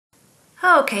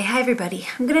Okay, hi everybody.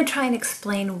 I'm going to try and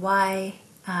explain why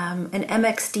an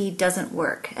MXD doesn't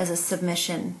work as a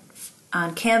submission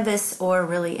on Canvas or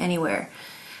really anywhere.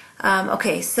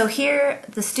 Okay, so here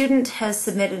the student has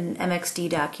submitted an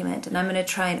MXD document and I'm going to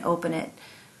try and open it,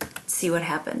 see what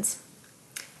happens.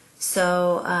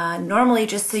 So normally,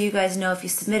 just so you guys know, if you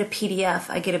submit a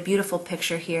PDF, I get a beautiful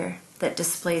picture here that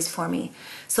displays for me.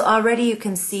 So already you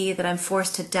can see that I'm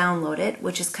forced to download it,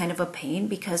 which is kind of a pain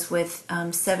because with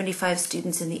 75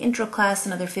 students in the intro class,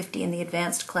 another 50 in the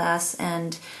advanced class,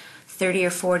 and 30 or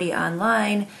 40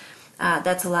 online,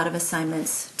 that's a lot of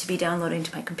assignments to be downloading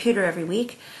to my computer every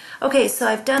week. Okay, so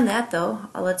I've done that though.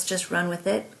 Let's just run with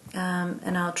it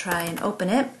and I'll try and open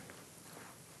it.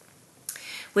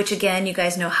 Which again, you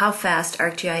guys know how fast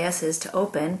ArcGIS is to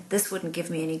open. This wouldn't give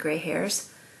me any gray hairs.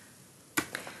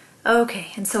 Okay,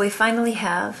 and so we finally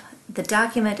have, the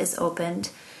document is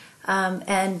opened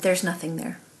and there's nothing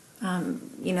there.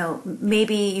 You know,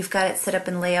 maybe you've got it set up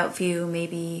in layout view,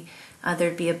 maybe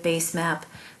there'd be a base map,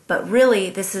 but really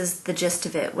this is the gist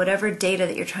of it. Whatever data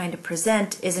that you're trying to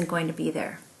present isn't going to be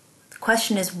there. The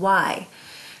question is why?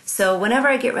 So whenever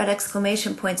I get red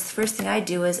exclamation points, the first thing I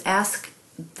do is ask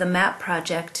the map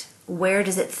project, where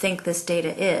does it think this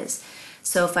data is?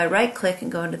 So if I right click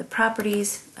and go into the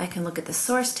properties, I can look at the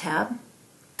source tab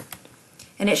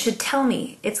and it should tell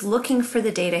me it's looking for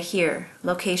the data here.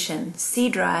 Location, C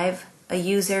drive, a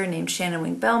user named Shannon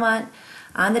Wing Belmont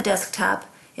on the desktop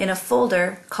in a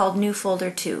folder called New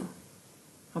Folder 2.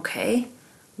 Okay,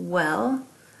 well,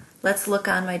 let's look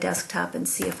on my desktop and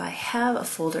see if I have a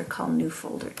folder called New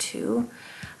Folder 2.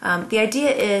 The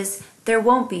idea is there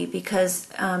won't be, because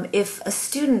if a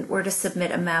student were to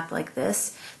submit a map like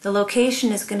this, the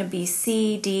location is going to be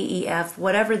C, D, E, F,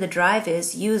 whatever the drive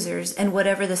is, users, and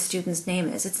whatever the student's name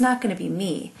is. It's not going to be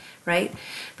me, right?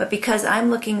 But because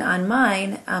I'm looking on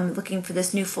mine, I'm looking for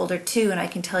this New Folder 2, and I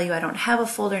can tell you I don't have a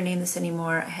folder named this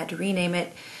anymore. I had to rename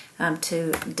it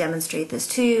to demonstrate this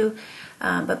to you.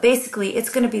 But basically, it's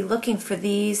going to be looking for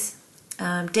these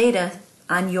data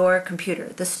on your computer,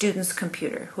 the student's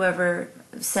computer, whoever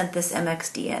sent this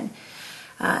MXD in.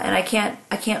 And I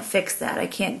can't fix that. I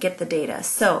can't get the data.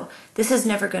 So this is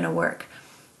never going to work.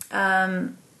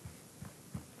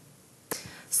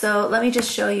 So let me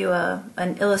just show you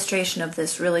an illustration of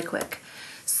this really quick.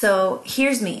 So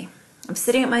here's me. I'm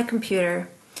sitting at my computer.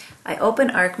 I open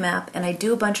ArcMap and I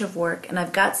do a bunch of work and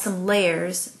I've got some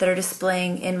layers that are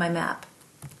displaying in my map,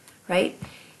 right?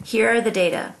 Here are the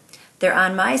data. They're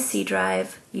on my C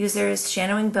drive, users,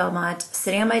 Shannon Wing Belmont,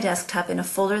 sitting on my desktop in a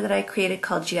folder that I created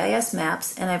called GIS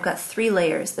Maps, and I've got 3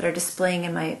 layers that are displaying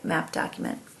in my map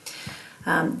document.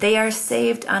 They are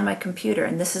saved on my computer,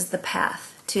 and this is the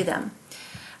path to them.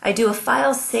 I do a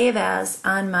file save as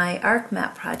on my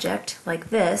ArcMap project,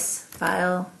 like this,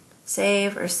 file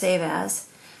save or save as,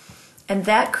 and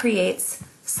that creates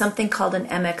something called an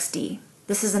MXD.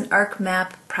 This is an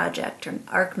ArcMap project or an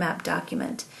ArcMap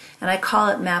document, and I call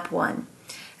it Map 1.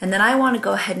 And then I want to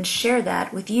go ahead and share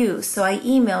that with you, so I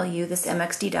email you this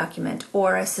MXD document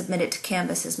or I submit it to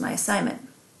Canvas as my assignment.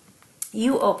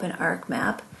 You open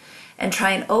ArcMap and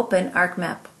try and open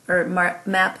ArcMap or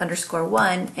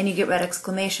map_1 and you get red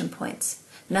exclamation points.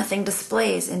 Nothing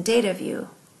displays in data view.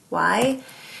 Why?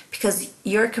 Because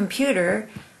your computer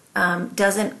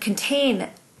doesn't contain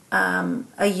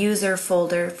a user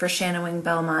folder for Shannon Wing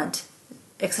Belmont,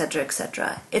 etc.,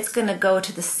 etc. It's going to go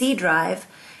to the C drive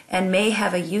and may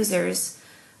have a user's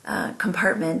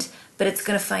compartment, but it's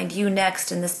going to find you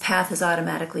next, and this path is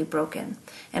automatically broken.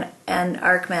 And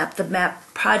ArcMap, the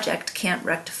map project, can't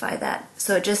rectify that.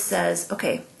 So it just says,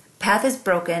 okay, path is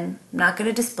broken, I'm not going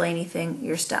to display anything,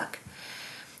 you're stuck.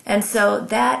 And so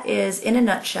that is, in a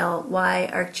nutshell, why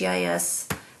ArcGIS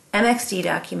MXD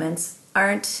documents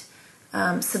aren't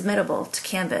submittable to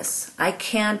Canvas. I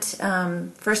can't,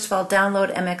 first of all,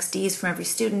 download MXDs from every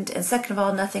student, and second of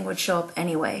all, nothing would show up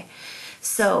anyway.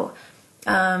 So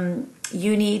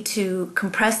you need to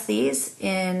compress these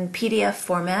in PDF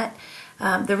format.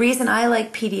 The reason I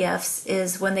like PDFs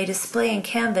is when they display in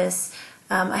Canvas,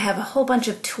 I have a whole bunch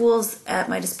of tools at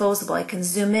my disposal. I can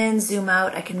zoom in, zoom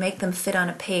out, I can make them fit on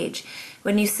a page.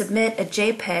 When you submit a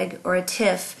JPEG or a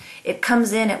TIFF, it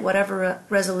comes in at whatever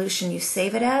resolution you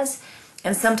save it as,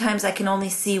 and sometimes I can only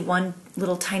see one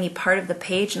little tiny part of the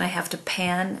page and I have to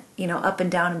pan, you know, up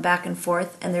and down and back and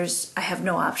forth, and I have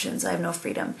no options, I have no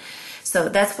freedom. So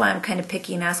that's why I'm kind of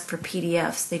picky and ask for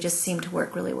PDFs. They just seem to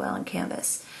work really well in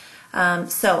Canvas.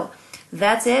 So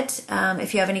that's it.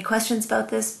 If you have any questions about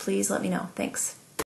this, please let me know. Thanks.